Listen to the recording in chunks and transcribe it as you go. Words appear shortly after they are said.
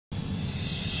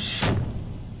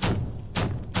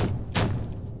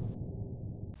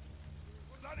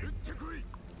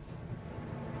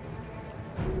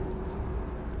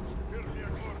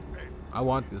I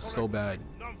want this so bad.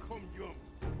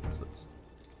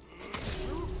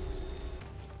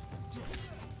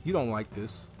 You don't like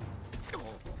this.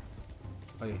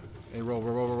 Hey,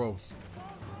 roll.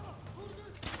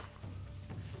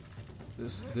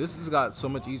 This has got so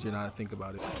much easier now that I think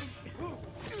about it.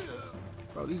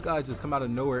 Bro, these guys just come out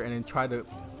of nowhere and then try to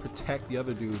protect the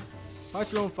other dude.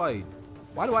 Fight your own fight.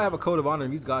 Why do I have a code of honor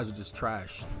and these guys are just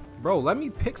trash? Bro, let me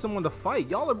pick someone to fight.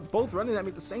 Y'all are both running at me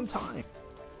at the same time.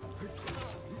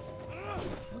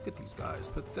 Look at these guys.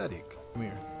 Pathetic. Come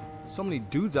here. So many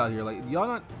dudes out here. Like, y'all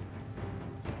not...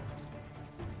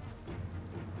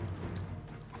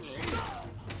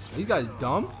 Are these guys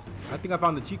dumb? I think I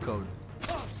found the cheat code.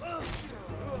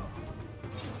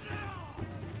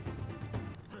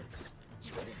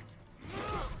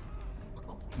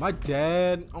 My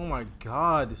dad. Oh my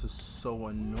god, this is so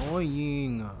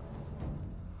annoying.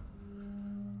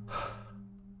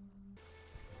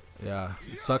 Yeah,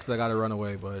 it sucks that I gotta run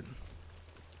away, but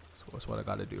that's what I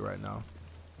gotta do right now.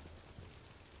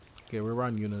 Okay, we're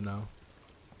around Yuna now.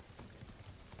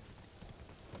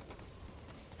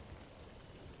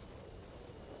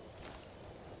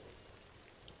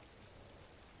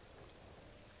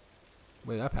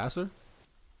 Wait, did I pass her?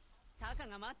 Taka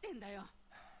が待ってんだよ。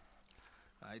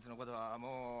あいつのことは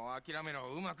もう諦め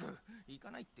ろ。うまくいか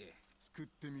ないって。救っ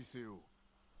てみせよ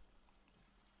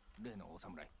う。例のお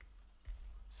侍。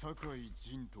酒井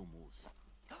仁と申す。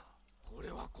これ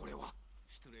は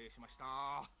失礼しました。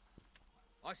あ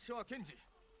っしは検事。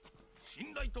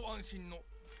信頼と安心の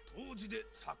当時で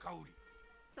酒売り。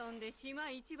そんで島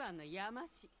一番の山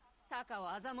師。タカを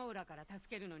アザモウラから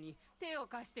助けるのに手を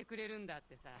貸してくれるんだっ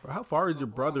てさ。How far is your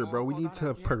brother, bro? We need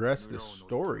to progress this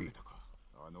story.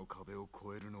 あの壁を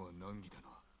越えるのは難儀だな。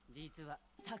実は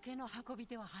酒の運び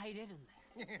手は入れるんだよ。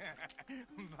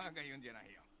バカ言うんじゃな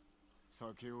いよ。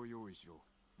酒を用意しろ。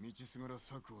道すがら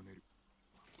策を練る。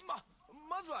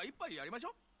まずは一杯やりましょ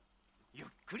う。ゆっ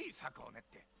くり策を練っ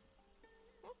て。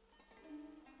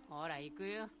ほら行く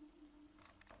よ。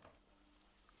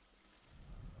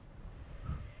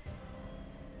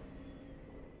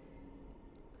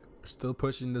We're still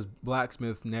pushing this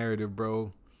blacksmith narrative,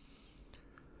 bro.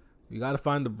 We gotta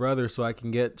find the brother so I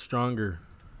can get stronger.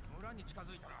 村に近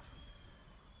づいたら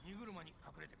荷車に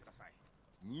隠れてください。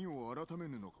荷を改め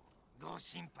ぬのか。ご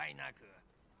心配なく。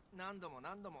何度も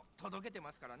届けて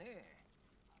ますからね。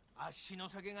あっしの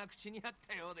酒が口にあっ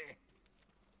たようで。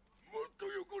もっと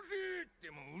よこせっ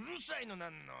てもうるさいのな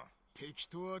んの。敵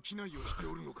と商いをして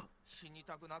おるのか。死に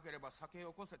たくなければ酒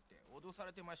よこせって脅さ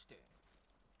れてまして。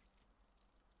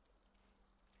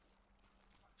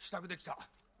支度できた。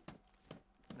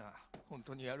なあ、本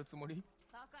当にやるつもり？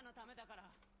タカのためだから。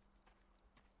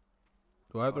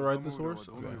Do I have to ride this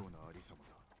horse? どのようなありさま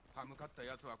だ。歯向かった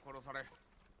奴は殺され、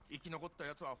生き残った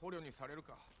奴は捕虜にされる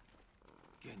か、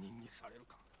下人にされる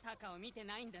か。タカを見て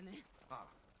ないんだね。ああ。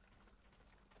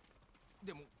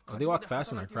でも、They walk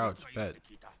fast when I crouch. Bet.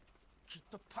 きっ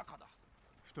とタカだ。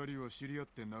二人は知り合っ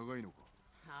て長いのか。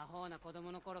アホな子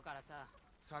供の頃からさ。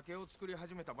酒を作り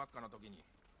始めたばっかの時に、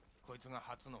こいつが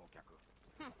初のお客。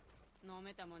飲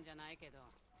めたもんじゃないけど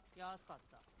安かっ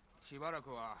た。しばら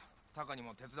くはタカに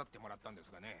も手伝ってもらったんで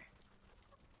すがね。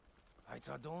あいつ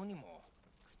はどうにも。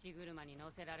口車に乗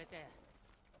せられて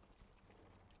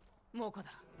猛虎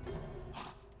だ。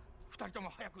二人とも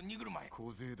早く荷車へ。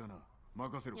小勢だな。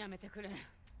任せろ。やめてくれ。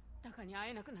タカに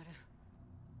会えなくなる。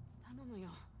頼むよ。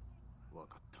わ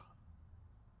かった。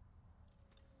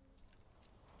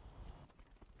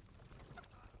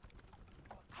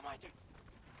構えて。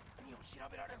荷を調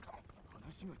べられるかも。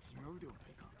話が違うではな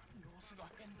いか。様子が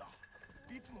変だ。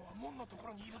いつもは門のとこ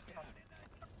ろにいるってのに。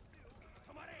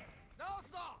止まれ。ナー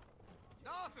スだ。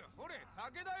ナース、ほれ、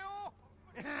酒だよ。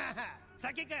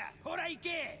酒か。ほら行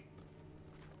け。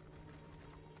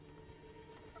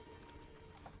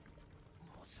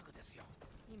もうすぐですよ。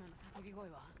今の叫び声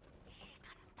はいい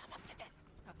から黙ってて。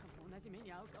タカも同じ目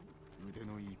に遭うかも。腕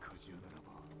のいい鍛冶屋なら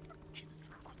ば傷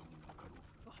つくこともなかろ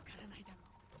う。わからないだろ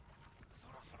う。そ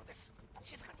ろそろです。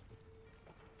静かに。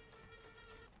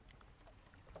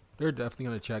They're definitely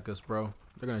gonna check us, bro.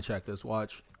 They're gonna check us.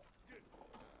 Watch.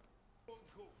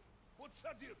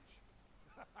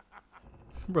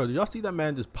 Bro, did y'all see that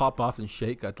man just pop off and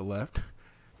shake at the left?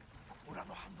 村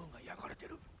の半分が焼かれて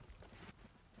る。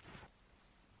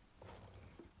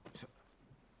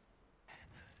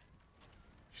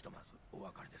ひとまずお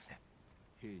別れですね。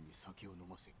兵に酒を飲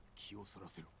ませ気をそら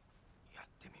せろ。やっ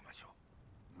てみましょ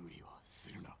無理はす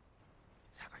るな。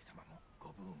酒井様も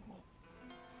ご分を。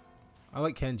I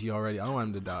like Kenji already. I don't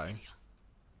want him to die.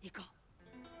 行こ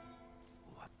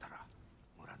う。終わったら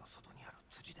村の外にある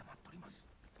辻で待っております。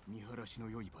見晴らしの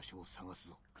良い場所を探す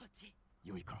ぞ。こっち。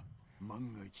良いか、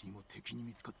万が一にも敵に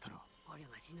見つかったら俺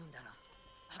が死ぬんだろ。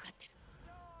分かってる。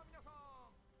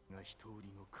が一人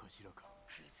の頭か。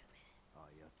クズめ。あ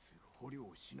やつ捕虜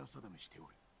を品定めしてお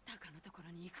る。タカのとこ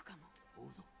ろに行くかも。追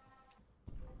うぞ。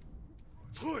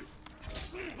おい、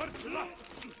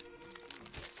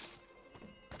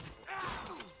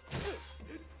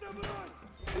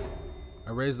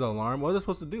 I raised the alarm. What was I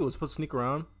supposed to do? I was supposed to sneak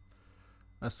around?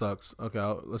 That sucks. Okay,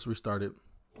 let's restart it.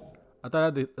 I thought I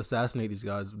had to assassinate these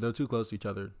guys. They're too close to each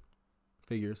other.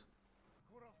 Figures.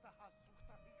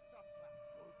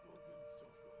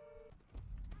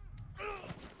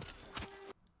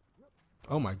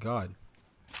 Oh my god.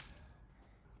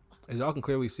 As y'all can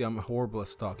clearly see, I'm horrible at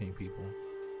stalking people.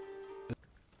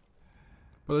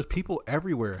 But there's people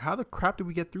everywhere. How the crap did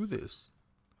we get through this?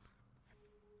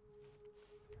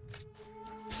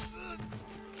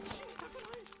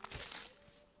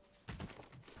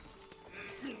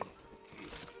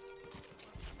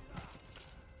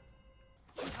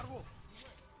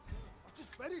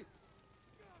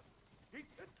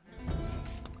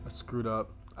 I screwed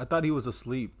up. I thought he was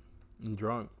asleep and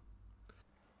drunk.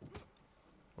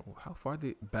 Oh, how far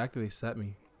back did they set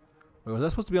me? Wait, was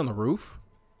that supposed to be on the roof?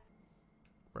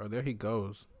 Bro, there he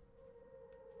goes.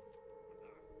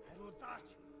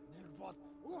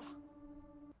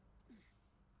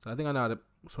 So I think I know how I'm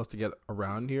supposed to get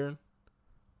around here.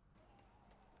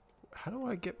 How do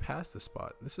I get past this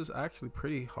spot? This is actually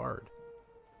pretty hard.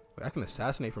 Wait, I can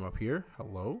assassinate from up here?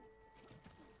 Hello?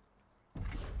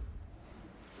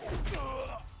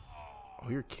 Oh,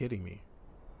 you're kidding me.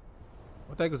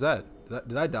 What the heck was that?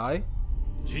 Did I die?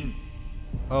 Jin.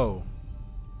 Oh.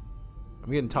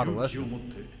 I'm getting taught a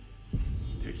lesson.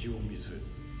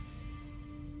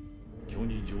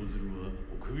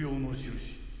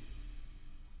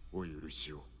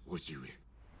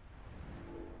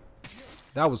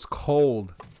 That was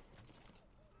cold.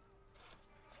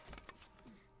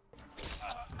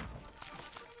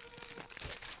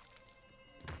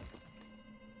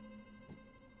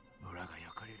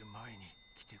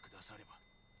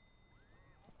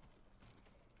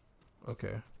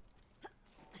 Okay.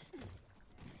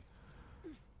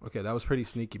 Okay, that was pretty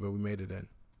sneaky, but we made it in.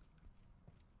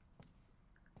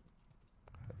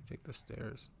 Take the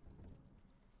stairs.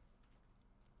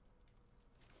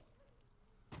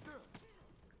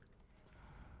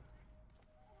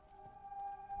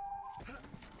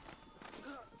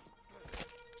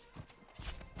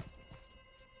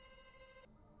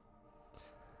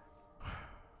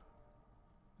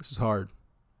 This is hard.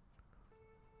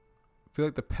 I feel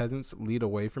like the peasants lead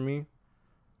away from me.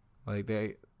 Like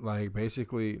they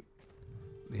basically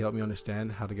they help me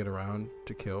understand how to get around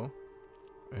to kill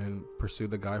and pursue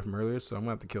the guy from earlier, so I'm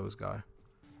gonna have to kill this guy.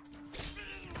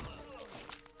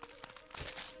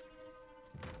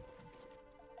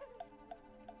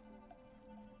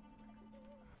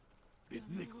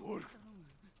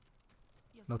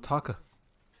 No, Taka.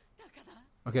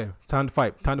 Okay, time to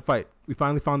fight. Time to fight. We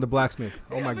finally found the blacksmith.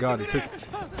 Oh my god, it took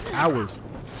hours.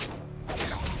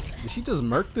 Did she just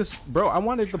murk this? Bro, I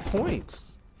wanted the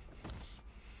points.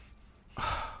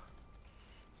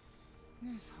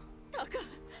 Taka.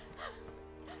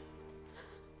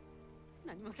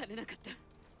 何もされなかった。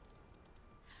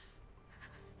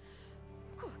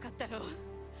怖かったろう。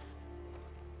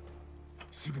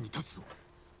すぐに立つぞ。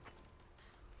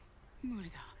無理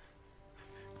だ。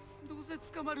どうせ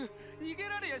捕まる。逃げ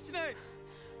られやしない。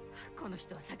この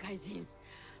人は社会人。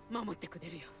守ってく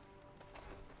れるよ。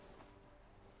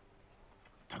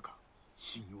タカ、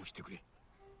信用してくれ。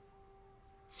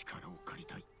力を借り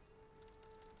たい。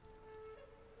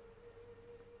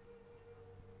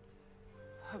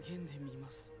励んでみま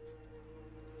す。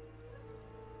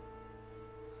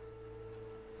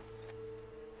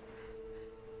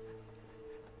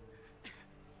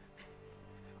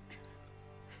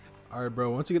All right,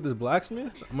 bro. Once you get this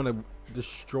blacksmith, I'm gonna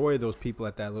destroy those people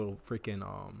at that little freaking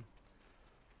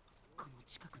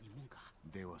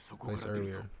place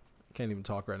earlier. Can't even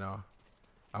talk right now.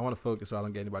 I want to focus so I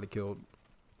don't get anybody killed.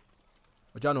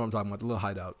 But y'all know what I'm talking about, the little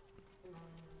hideout.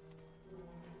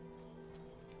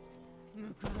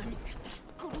 向こうが見つかっ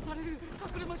た。殺される。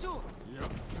隠れましょう。いや、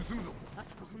進むぞ。あ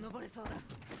そこ登れそうだ。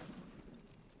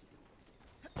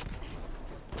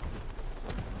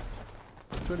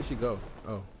Where did she go?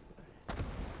 Oh.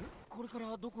 これか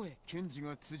らどこへ？ケンジ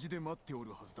が辻で待ってお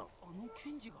るはずだ。あのケ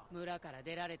ンジが。村から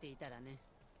出られていたらね。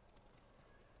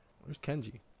Where's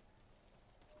Kenji?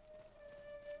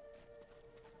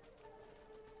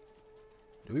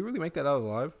 Did we really make that out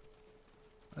alive?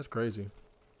 That's crazy.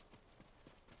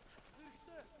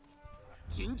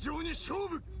 尋常に勝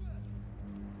負。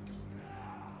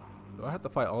 Do I have to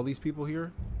fight all these people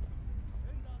here?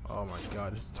 Oh my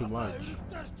god, this is too much.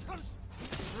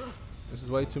 This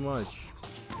is way too much.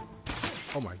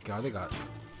 Oh my god, they got...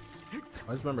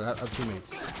 I just remember I have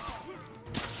teammates.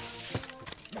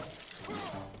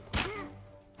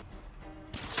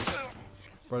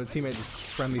 Bro, the teammate just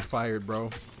friendly fired, bro.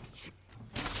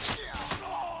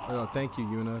 Oh, thank you,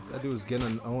 Yuna. That dude was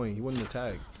getting annoying. He wouldn't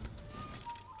attack.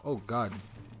 Oh god.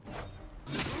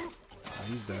 Oh,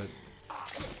 he's dead.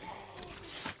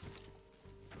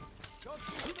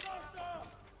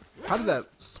 How did that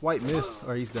swipe miss?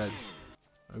 Or he's dead.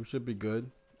 We should be good.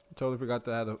 I totally forgot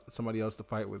to add somebody else to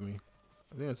fight with me.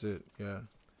 I think that's it. Yeah.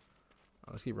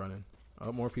 Let's keep running.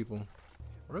 Oh, more people.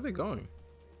 Where are they going?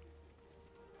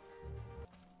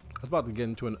 I was about to get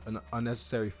into an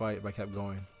unnecessary fight if I kept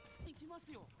going.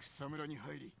 草むらに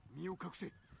入り身を隠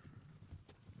せ。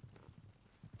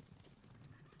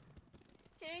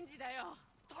ケンジだよ。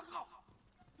タカ、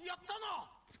やったな。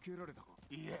つけられたか。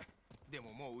いいえ、で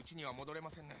ももう家には戻れま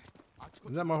せんね。あちこ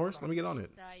Is ち that my horse? Let me get on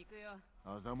it. さあ行くよ。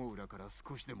アザモ浦から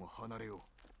少しでも離れよ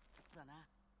だな。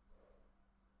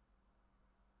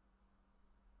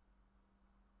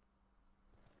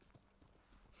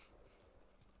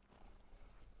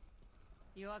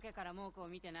夜明けから猛虎を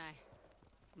見てない。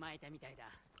巻いたみたいだ。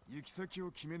う。行き先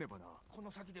を決めねばな。こ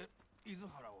の先で伊豆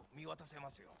原を見渡せ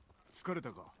ますよ。疲れ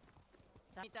たか。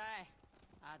さあ見たい。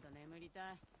あと眠りたい。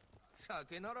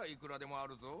酒ならいくらでもあ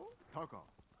るぞ。タカ、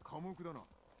寡黙だな。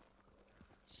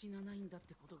死なないんだっ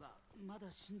てことがまだ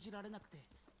信じられなくて。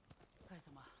カイ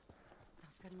様、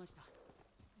助かりました。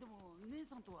でも姉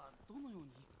さんとはどのよう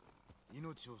に？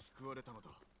命を救われたのだ。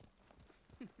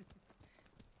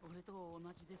俺と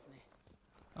同じですね。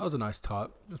 That was a nice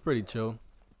talk. It was pretty chill.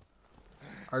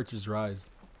 Archer's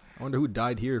Rise. I wonder who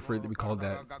died here for it to be called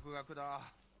that. ガクガクだ。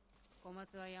小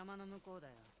松は山の向こうだ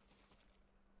よ。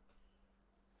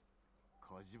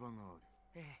火事場がある。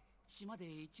ええ、島で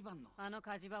一番の。あの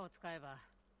火事場を使えば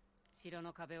城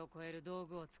の壁を越える道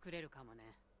具を作れるかも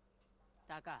ね。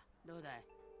タカ、どうだい？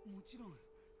もちろん。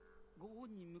ご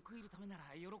恩に報いるためなら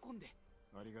喜んで。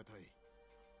ありがたい。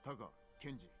タカ、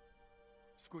ケンジ、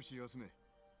少し休め。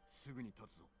すぐに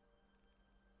立つぞ。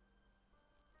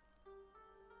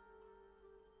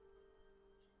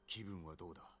気分は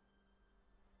どうだ？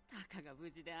タカが無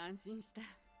事で安心した。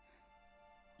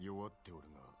弱っておる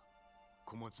が、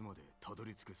小松までたど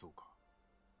り着けそうか。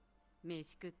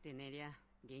飯食って寝りゃ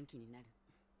元気になる。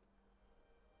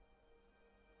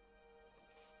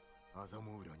アザ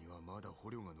モ浦にはまだ捕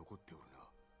虜が残っておる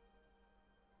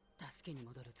な。助けに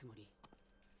戻るつもり。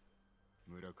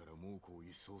村から猛虎を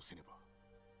一掃せねば。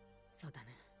そうだ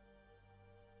ね。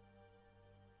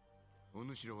お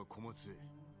主らは小松へ、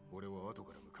俺は後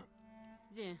から向かう。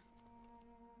ジン、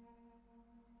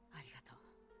ありがと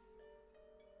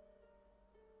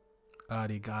う。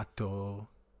 Arigato.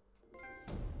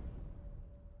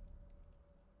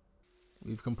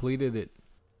 We've completed it.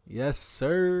 Yes,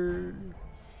 sir.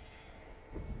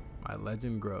 My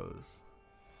legend grows.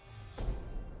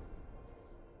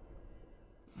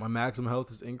 My maximum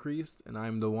health is increased, and I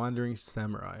am the wandering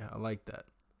samurai. I like that.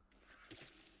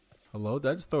 Hello? Did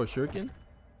I just throw a shuriken?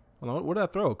 Hold on, what did I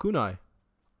throw? Kunai.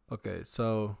 Okay,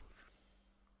 so...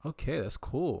 Okay, that's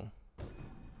cool.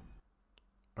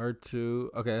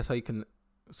 R2. Okay, that's how you can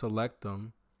select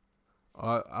them.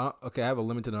 Okay, I have a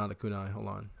limited amount of kunai. Hold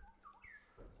on.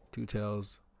 Two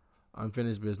tails.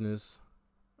 Unfinished business.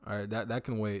 Alright, that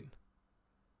can wait.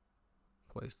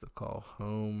 Place to call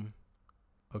home.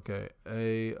 Okay,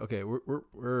 okay,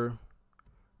 we're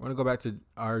gonna go back to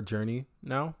our journey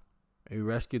now, and we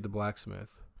rescued the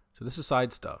blacksmith. So this is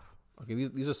side stuff. Okay,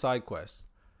 these are side quests.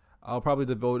 I'll probably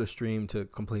devote a stream to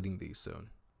completing these soon.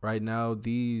 Right now,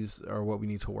 these are what we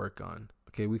need to work on.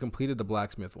 Okay, we completed the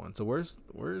blacksmith one. So where's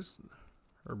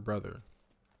her brother?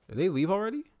 Did they leave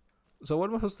already? So what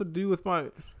am I supposed to do with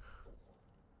my?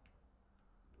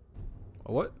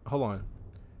 What? Hold on,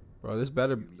 bro. This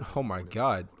better. Oh my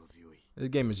god. This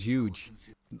game is huge.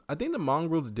 I think the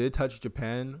mongrels did touch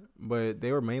Japan, but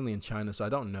they were mainly in China, so I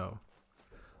don't know.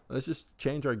 Let's just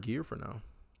change our gear for now.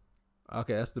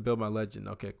 Okay, that's to build my legend.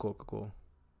 Okay, cool.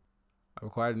 I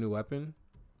required a new weapon.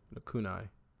 The kunai.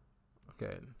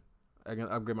 Okay. I can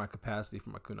upgrade my capacity for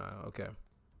my kunai. Okay.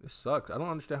 This sucks. I don't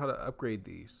understand how to upgrade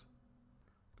these.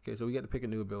 Okay, so we get to pick a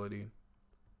new ability.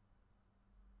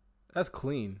 That's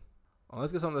clean. Oh,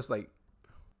 let's get something that's like...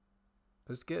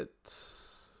 Let's get...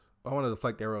 I want to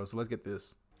deflect arrows, so let's get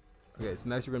this. Okay, so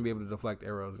next we're going to be able to deflect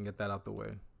arrows and get that out the way.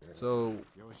 So,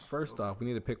 first off, we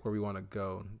need to pick where we want to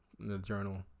go in the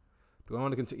journal. Do I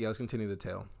want to continue? Yeah, let's continue the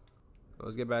tale. So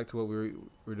let's get back to what we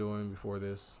were doing before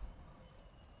this.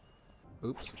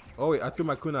 Oops. Oh, wait, I threw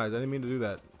my kunais. I didn't mean to do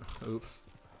that. Oops.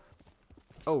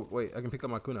 Oh, wait, I can pick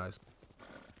up my kunais.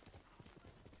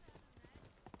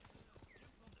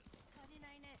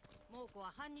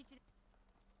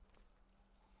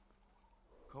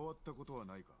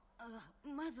 Ah,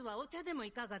 まずはお茶でも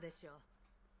いかがでしょう。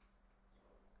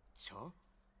茶？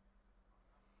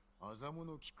アザモ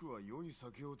の菊は良い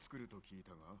酒を作ると聞い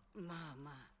たが。まあ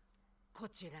まあ、こ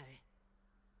ちらへ。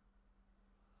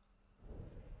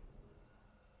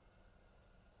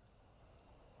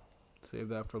Save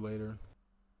that for later.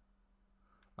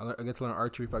 I get to learn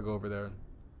archery if I go over there.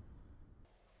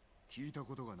 聞いた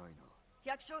ことがないな。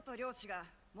百姓と漁師が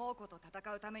猛虎と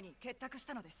戦うために結託し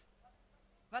たのです。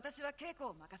私は稽古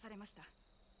を任されました。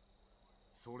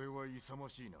それは勇ま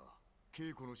しいな。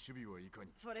稽古の守備はいか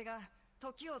に。それが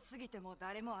時を過ぎても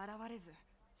誰も現れず、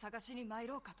探しに参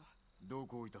ろうかと。ど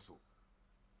こをいたそう。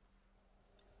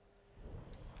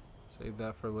Save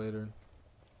that for later.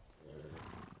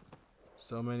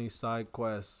 So many side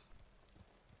quests.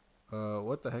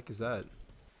 What the heck is that?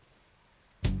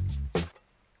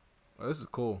 Oh, this is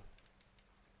cool.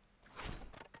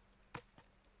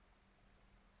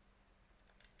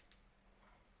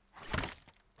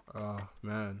 Oh,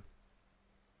 man.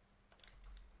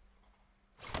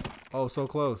 Oh, so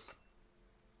close.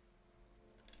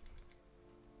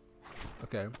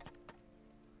 Okay.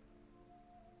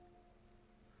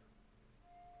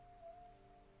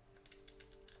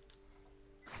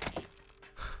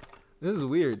 This is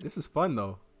weird. This is fun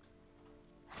though.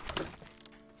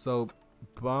 So,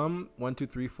 bum 1 2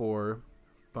 3 4,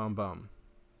 bum bum.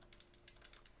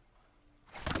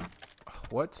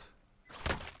 What?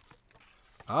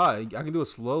 Ah, I can do it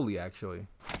slowly actually.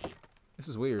 This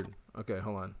is weird. Okay,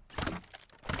 hold on.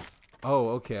 Oh,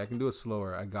 okay, I can do it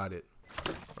slower. I got it.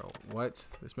 Bro, what?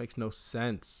 This makes no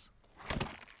sense.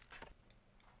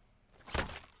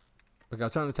 Okay, I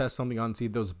was trying to test something on, see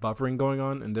if there was buffering going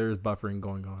on, and there is buffering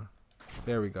going on.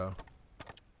 There we go.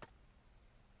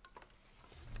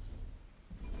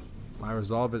 My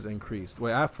resolve is increased.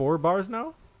 Wait, I have 4 bars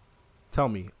now? Tell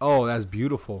me. Oh, that's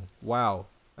beautiful. Wow.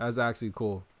 That's actually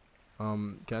cool.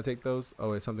 Can I take those?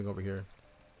 Oh, wait, something over here.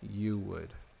 You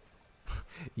would.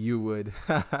 You would.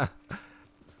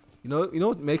 You know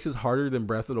what makes this harder than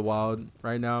Breath of the Wild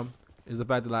right now? Is the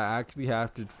fact that I actually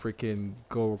have to freaking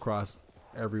go across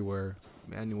everywhere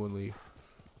manually.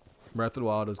 Breath of the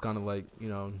Wild is kind of like, you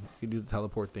know, you do the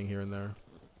teleport thing here and there.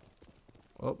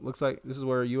 Well, looks like this is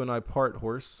where you and I part,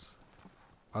 horse.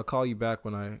 I'll call you back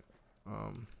when I,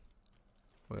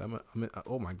 wait,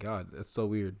 oh my god, that's so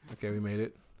weird. Okay, we made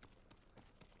it.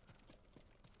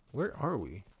 Where are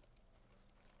we?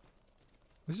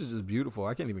 This is just beautiful.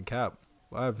 I can't even cap.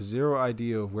 I have zero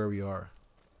idea of where we are.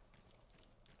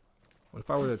 What if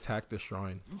I were to attack this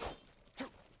shrine?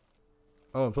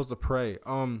 Oh, I'm supposed to pray.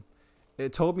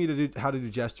 It told me to do how to do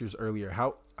gestures earlier.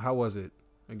 How was it?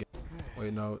 Again.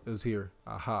 Wait, no, it was here.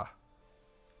 Aha.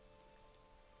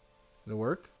 Did it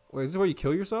work? Wait, is this where you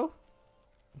kill yourself?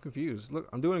 I'm confused. Look,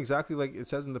 I'm doing exactly like it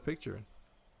says in the picture.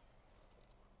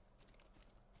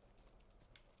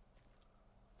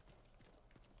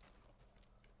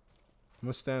 I'm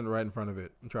gonna stand right in front of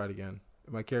it and try it again.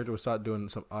 If my character will start doing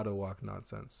some auto walk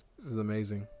nonsense. This is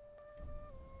amazing.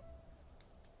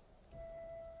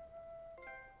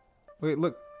 Wait,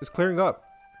 look, it's clearing up.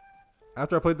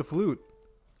 After I played the flute.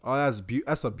 Oh,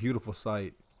 that's a beautiful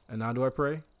sight. And now do I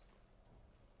pray?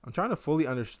 I'm trying to fully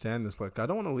understand this place. I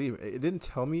don't want to leave. It didn't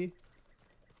tell me.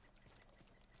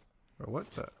 Or what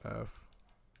the F?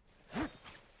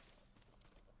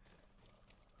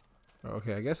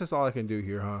 Okay, I guess that's all I can do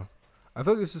here, huh? I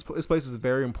feel like this place is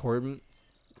very important.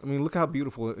 I mean, look how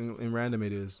beautiful and random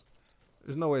it is.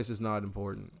 There's no way it's just not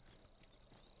important.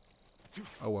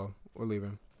 Oh well, we're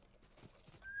leaving.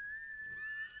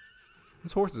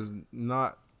 This horse is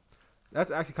not.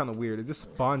 That's actually kind of weird. It just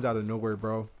spawns out of nowhere,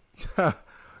 bro.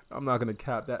 I'm not gonna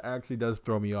cap. That actually does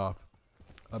throw me off.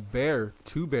 A bear,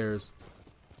 2 bears,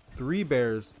 3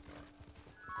 bears.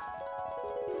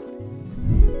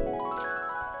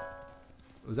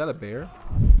 Was that a bear?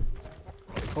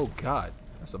 Oh god,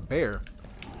 that's a bear.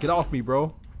 Get off me,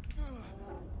 bro.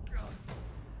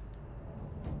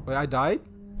 Wait, I died?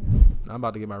 I'm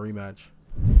about to get my rematch.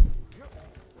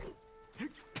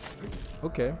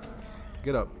 Okay.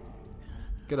 Get up.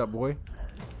 Get up, boy.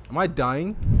 Am I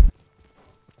dying?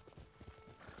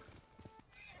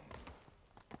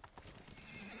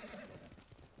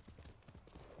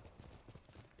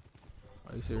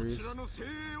 Are you serious?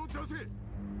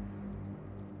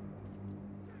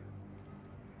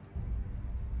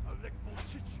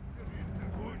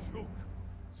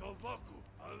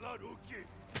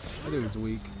 That dude's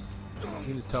weak. You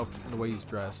can just tell from the way he's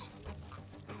dressed.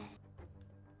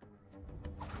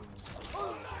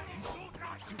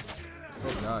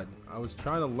 Oh god, I was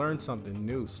trying to learn something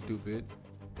new, stupid.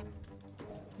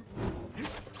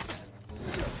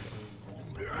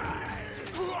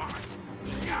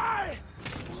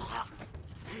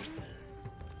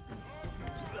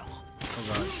 Oh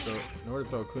god, so in order to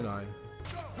throw a kunai.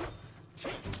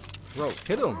 Bro,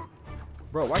 hit him!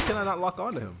 Bro, why can't I not lock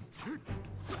onto him?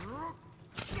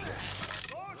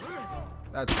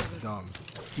 That's dumb.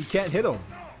 He can't hit him.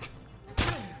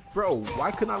 Bro,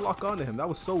 why couldn't I lock onto him? That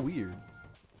was so weird.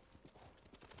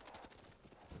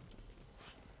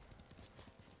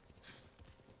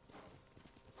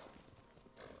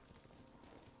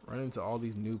 Run into all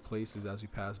these new places as we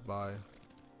pass by.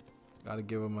 Gotta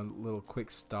give him a little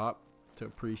quick stop to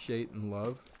appreciate and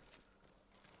love.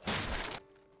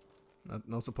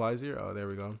 No supplies here? Oh, there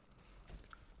we go.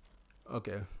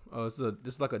 Okay. Oh, this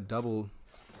is like a double.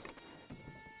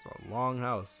 It's a long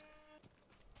house.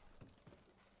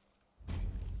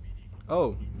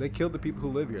 Oh, they killed the people who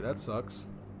live here. That sucks.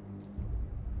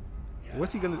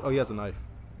 What's he gonna? Oh, he has a knife,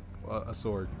 a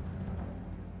sword.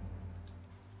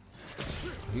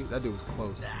 That dude was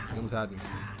close. He almost had me.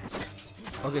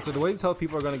 Okay, so the way to tell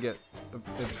people are gonna get,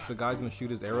 if the guy's gonna shoot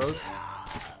his arrows,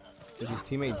 is his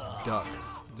teammates duck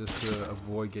just to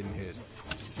avoid getting hit.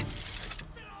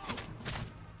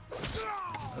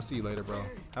 I'll see you later, bro.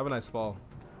 Have a nice fall.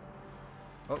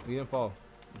 Oh, he didn't fall.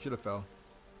 You should have fell.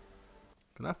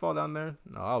 Can I fall down there?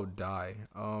 No, I'll die.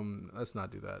 Let's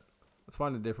not do that. Let's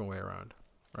find a different way around.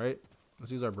 Right?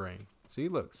 Let's use our brain. See,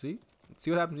 look, see? See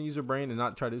what happens when you use your brain and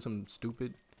not try to do something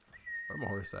stupid? Where's my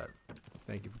horse at?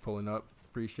 Thank you for pulling up.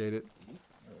 Appreciate it.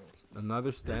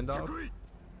 Another standoff?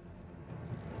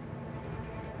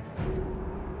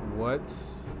 What?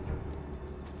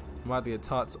 I'm about to get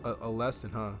taught a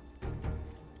lesson, huh?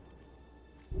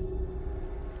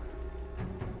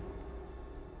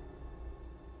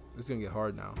 It's gonna get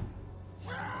hard now.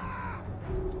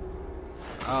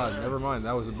 Ah, never mind.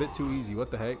 That was a bit too easy.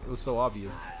 What the heck? It was so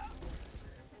obvious.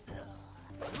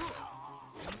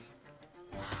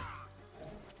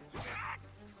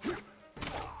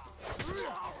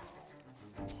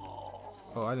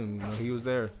 Oh, I didn't even know he was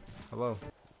there. Hello.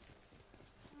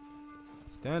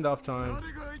 Standoff time.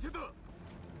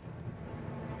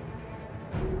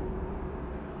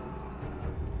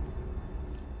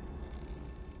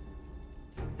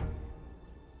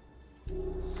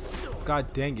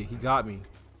 God dang it, he got me.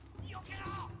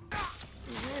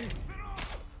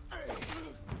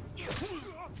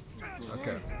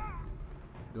 Okay.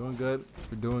 Doing good.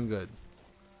 We're doing good.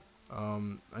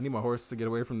 I need my horse to get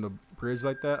away from the bridge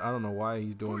like that. I don't know why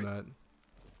he's doing that.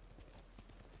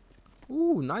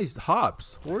 Ooh, nice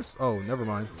hops. Horse? Oh, never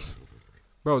mind.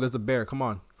 Bro, there's a bear. Come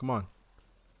on. Come on.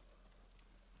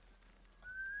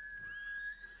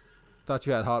 Thought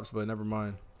you had hops, but never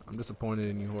mind. I'm disappointed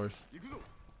in you, horse.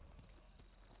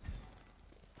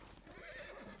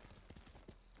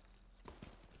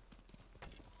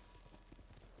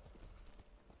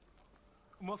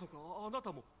 Masaka, あな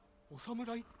たもお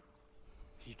侍？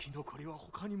生き残りは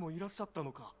他にもいらっしゃった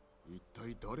のか。一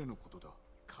体誰のことだ。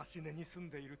カシネに住ん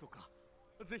でいるとか。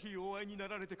ぜひお会いにな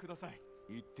られてください。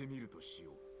行ってみるとし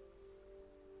よ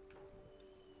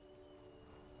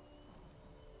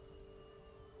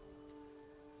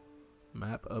う。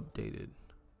Map updated.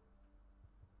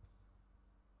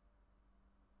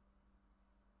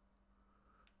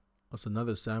 That's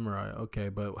another samurai. Okay,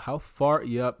 but how far?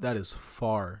 Yep, that is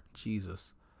far.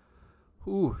 Jesus.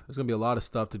 Ooh, there's gonna be a lot of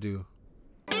stuff to do.